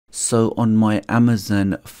So on my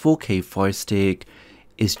Amazon 4K Firestick,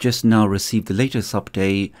 it's just now received the latest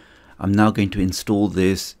update. I'm now going to install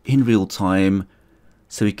this in real time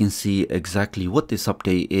so we can see exactly what this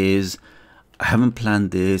update is. I haven't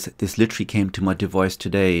planned this. This literally came to my device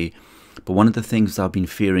today. But one of the things I've been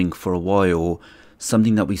fearing for a while,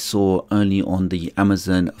 something that we saw only on the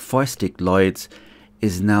Amazon Firestick lights,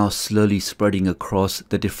 is now slowly spreading across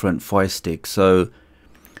the different Firesticks. So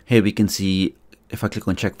here we can see, if I click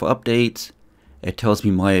on check for updates, it tells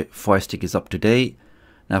me my Firestick is up to date.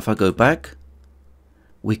 Now if I go back,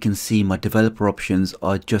 we can see my developer options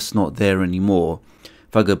are just not there anymore.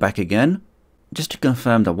 If I go back again, just to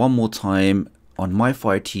confirm that one more time, on my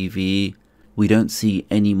Fire TV, we don't see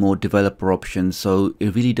any more developer options. So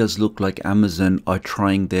it really does look like Amazon are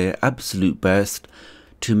trying their absolute best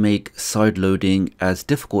to make side loading as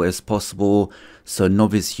difficult as possible, so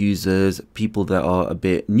novice users, people that are a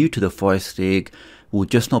bit new to the Firestick, will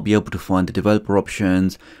just not be able to find the developer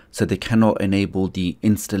options, so they cannot enable the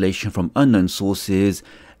installation from unknown sources,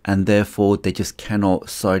 and therefore they just cannot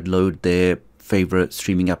side load their favorite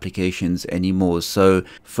streaming applications anymore. So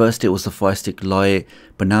first it was the Firestick Lite,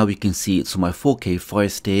 but now we can see it's on my 4K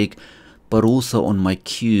Firestick, but also on my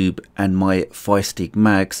Cube and my Firestick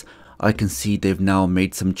Max. I can see they've now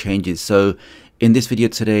made some changes. So in this video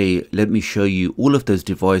today, let me show you all of those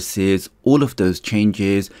devices, all of those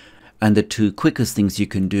changes, and the two quickest things you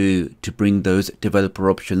can do to bring those developer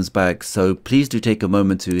options back. So please do take a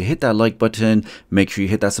moment to hit that like button, make sure you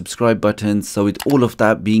hit that subscribe button. So with all of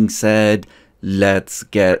that being said, let's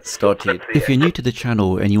get started. If you're new to the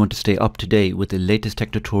channel and you want to stay up to date with the latest tech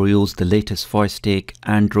tutorials, the latest Firestick,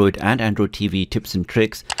 Android and Android TV tips and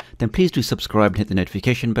tricks, then please do subscribe and hit the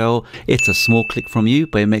notification bell. It's a small click from you,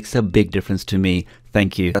 but it makes a big difference to me.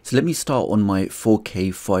 Thank you. So let me start on my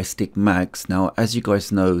 4K Firestick Max. Now, as you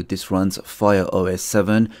guys know, this runs Fire OS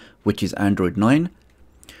 7, which is Android 9.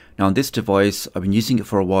 Now on this device, I've been using it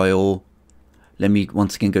for a while. Let me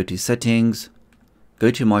once again go to settings,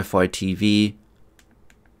 go to my Fire TV.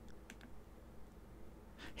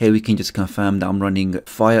 Here we can just confirm that I'm running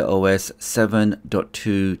Fire OS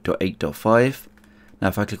 7.2.8.5. Now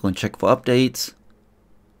if I click on check for updates,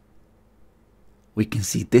 we can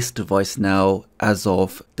see this device now, as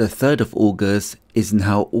of the 3rd of August, is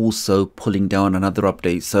now also pulling down another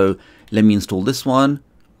update. So let me install this one.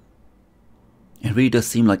 It really does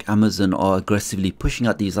seem like Amazon are aggressively pushing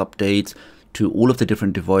out these updates to all of the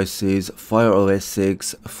different devices: Fire OS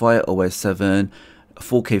 6, Fire OS 7,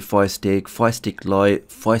 4K Firestick, Firestick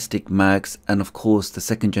Lite, Firestick Max, and of course the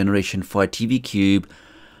second generation Fire TV Cube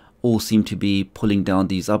all seem to be pulling down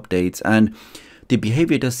these updates. And the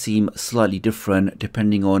behavior does seem slightly different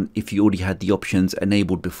depending on if you already had the options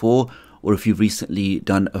enabled before or if you've recently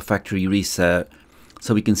done a factory reset.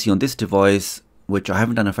 So we can see on this device, which I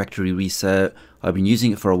haven't done a factory reset, I've been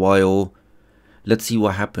using it for a while. Let's see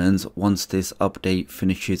what happens once this update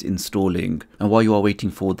finishes installing. And while you are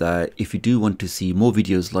waiting for that, if you do want to see more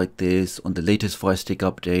videos like this on the latest Firestick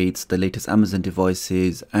updates, the latest Amazon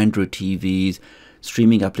devices, Android TVs,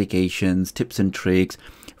 streaming applications, tips and tricks,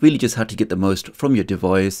 really just how to get the most from your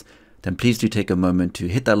device, then please do take a moment to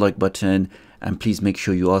hit that like button, and please make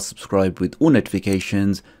sure you are subscribed with all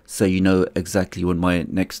notifications so you know exactly when my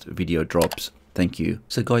next video drops. Thank you.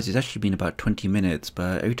 So guys, it's actually been about 20 minutes,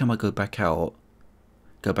 but every time I go back out,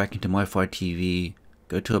 go back into my Fire TV,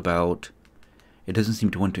 go to about, it doesn't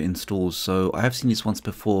seem to want to install. So I have seen this once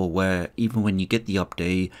before where even when you get the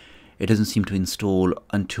update, it doesn't seem to install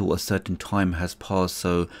until a certain time has passed.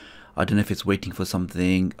 So I don't know if it's waiting for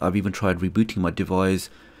something. I've even tried rebooting my device,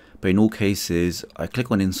 but in all cases, I click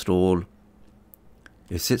on install,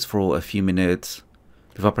 it sits for a few minutes.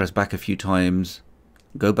 If I press back a few times,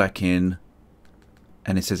 go back in,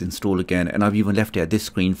 and it says install again. And I've even left it at this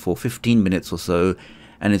screen for 15 minutes or so,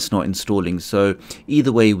 and it's not installing. So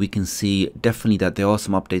either way, we can see definitely that there are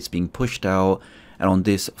some updates being pushed out. And on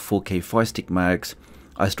this 4K Firestick Max,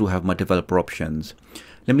 I still have my developer options.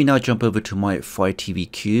 Let me now jump over to my Fire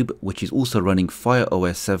TV Cube, which is also running Fire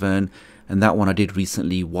OS 7, and that one I did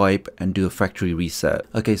recently wipe and do a factory reset.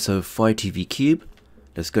 Okay, so Fire TV Cube,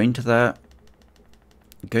 let's go into that,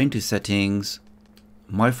 go into settings,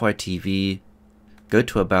 my Fire TV, go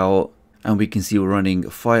to about, and we can see we're running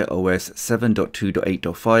Fire OS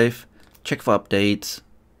 7.2.8.5, check for updates.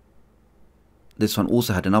 This one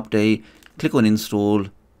also had an update, click on install.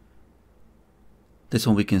 This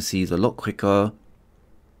one we can see is a lot quicker.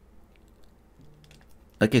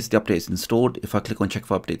 Okay, so the update is installed. If I click on check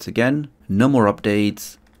for updates again, no more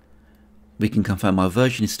updates. We can confirm our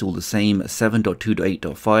version is still the same,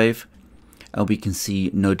 7.2.8.5. and we can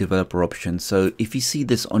see no developer option. So if you see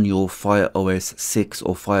this on your Fire OS 6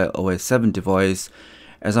 or Fire OS 7 device,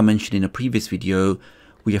 as I mentioned in a previous video,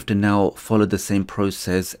 we have to now follow the same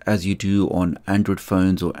process as you do on Android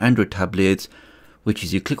phones or Android tablets, which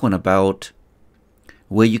is you click on About,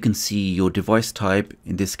 where you can see your device type.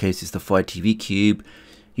 In this case, it's the Fire TV Cube.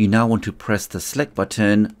 You now want to press the select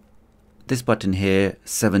button, this button here,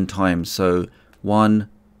 7 times. So 1,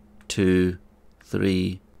 2,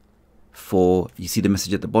 3, 4. You see the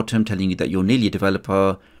message at the bottom telling you that you're nearly a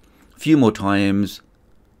developer. A few more times.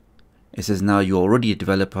 It says now you're already a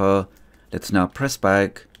developer. Let's now press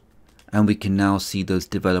back, and we can now see those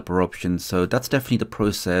developer options. So that's definitely the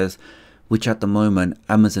process, which at the moment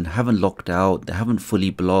Amazon haven't locked out, they haven't fully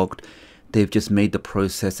blocked. They've just made the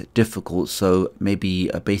process difficult. So maybe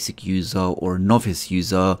a basic user or a novice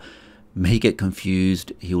user may get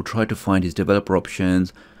confused. He'll try to find his developer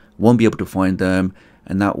options, won't be able to find them,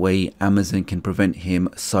 and that way Amazon can prevent him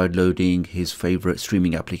sideloading his favorite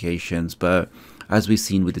streaming applications. But as we've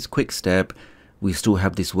seen with this quick step, we still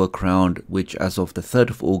have this workaround, which as of the 3rd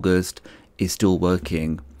of August is still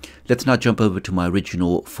working. Let's now jump over to my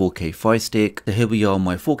original 4K Firestick. So here we are on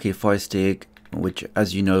my 4K Firestick, which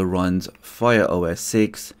as you know runs Fire OS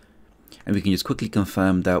 6. And we can just quickly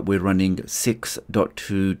confirm that we're running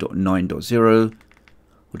 6.2.9.0.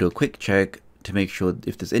 We'll do a quick check to make sure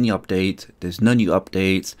if there's any updates. There's no new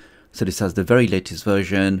updates. So this has the very latest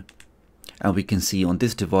version. And we can see on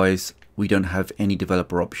this device, we don't have any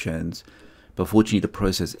developer options. But fortunately the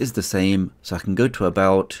process is the same. So I can go to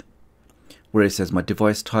About, where it says my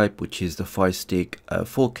device type, which is the Firestick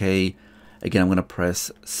 4K. Again, I'm going to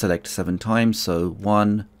press select 7 times. So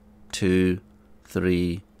 1, 2,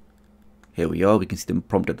 3. Here we are. We can see the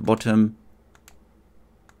prompt at the bottom.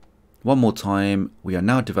 One more time. We are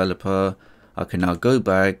now a developer. I can now go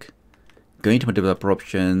back, go into my developer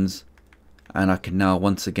options, and I can now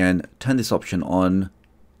once again turn this option on.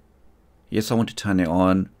 Yes, I want to turn it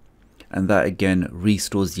on. And that again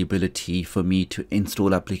restores the ability for me to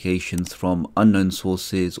install applications from unknown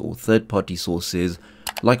sources or third-party sources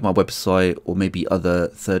like my website or maybe other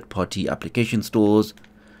third-party application stores.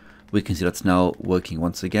 We can see that's now working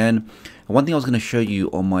once again. And one thing I was going to show you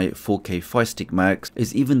on my 4K Firestick Max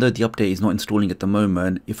is even though the update is not installing at the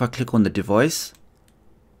moment, if I click on the device,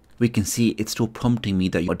 we can see it's still prompting me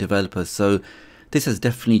that you're a developer. So this has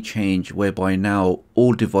definitely changed, whereby now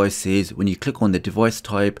all devices, when you click on the device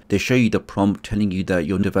type, they show you the prompt telling you that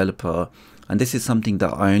you're a developer. And this is something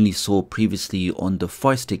that I only saw previously on the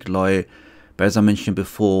Firestick Lite. But as I mentioned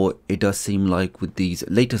before, it does seem like with these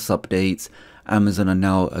latest updates, Amazon are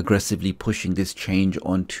now aggressively pushing this change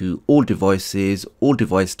onto all devices, all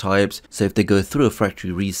device types. So if they go through a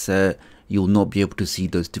factory reset, you'll not be able to see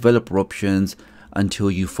those developer options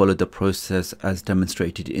until you follow the process as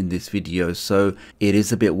demonstrated in this video. So it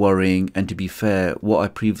is a bit worrying, and to be fair, what I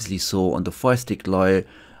previously saw on the Firestick Lite,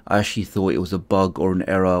 I actually thought it was a bug or an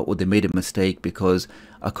error or they made a mistake because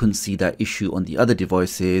I couldn't see that issue on the other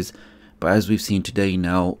devices. But as we've seen today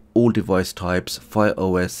now, all device types, Fire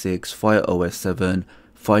OS 6, Fire OS 7,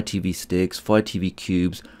 Fire TV Sticks, Fire TV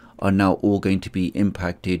Cubes are now all going to be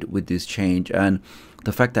impacted with this change. And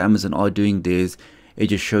the fact that Amazon are doing this, it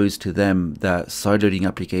just shows to them that sideloading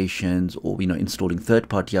applications or installing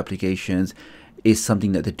third-party applications is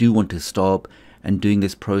something that they do want to stop. And doing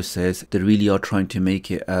this process, they really are trying to make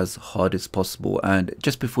it as hard as possible. And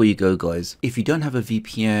just before you go guys, if you don't have a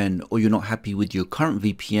VPN or you're not happy with your current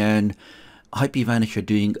VPN, HyperVanish are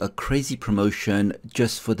doing a crazy promotion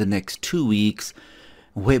just for the next 2 weeks,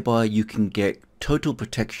 whereby you can get total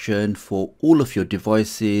protection for all of your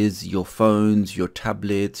devices, your phones, your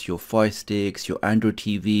tablets, your Fire Sticks, your Android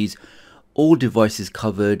TVs, all devices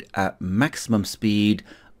covered at maximum speed,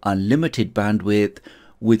 unlimited bandwidth,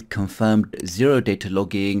 with confirmed 0 data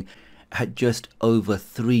logging at just over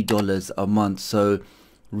 $3 a month. So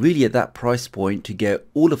really at that price point to get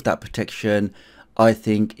all of that protection, I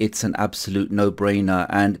think it's an absolute no-brainer.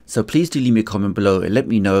 And so please do leave me a comment below and let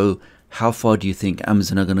me know, how far do you think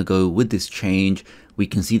Amazon are going to go with this change? We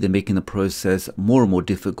can see they're making the process more and more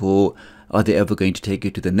difficult. Are they ever going to take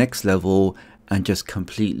it to the next level and just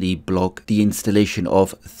completely block the installation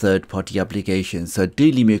of third-party applications? So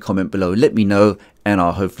do leave me a comment below, let me know, and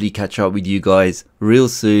I'll hopefully catch up with you guys real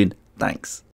soon. Thanks.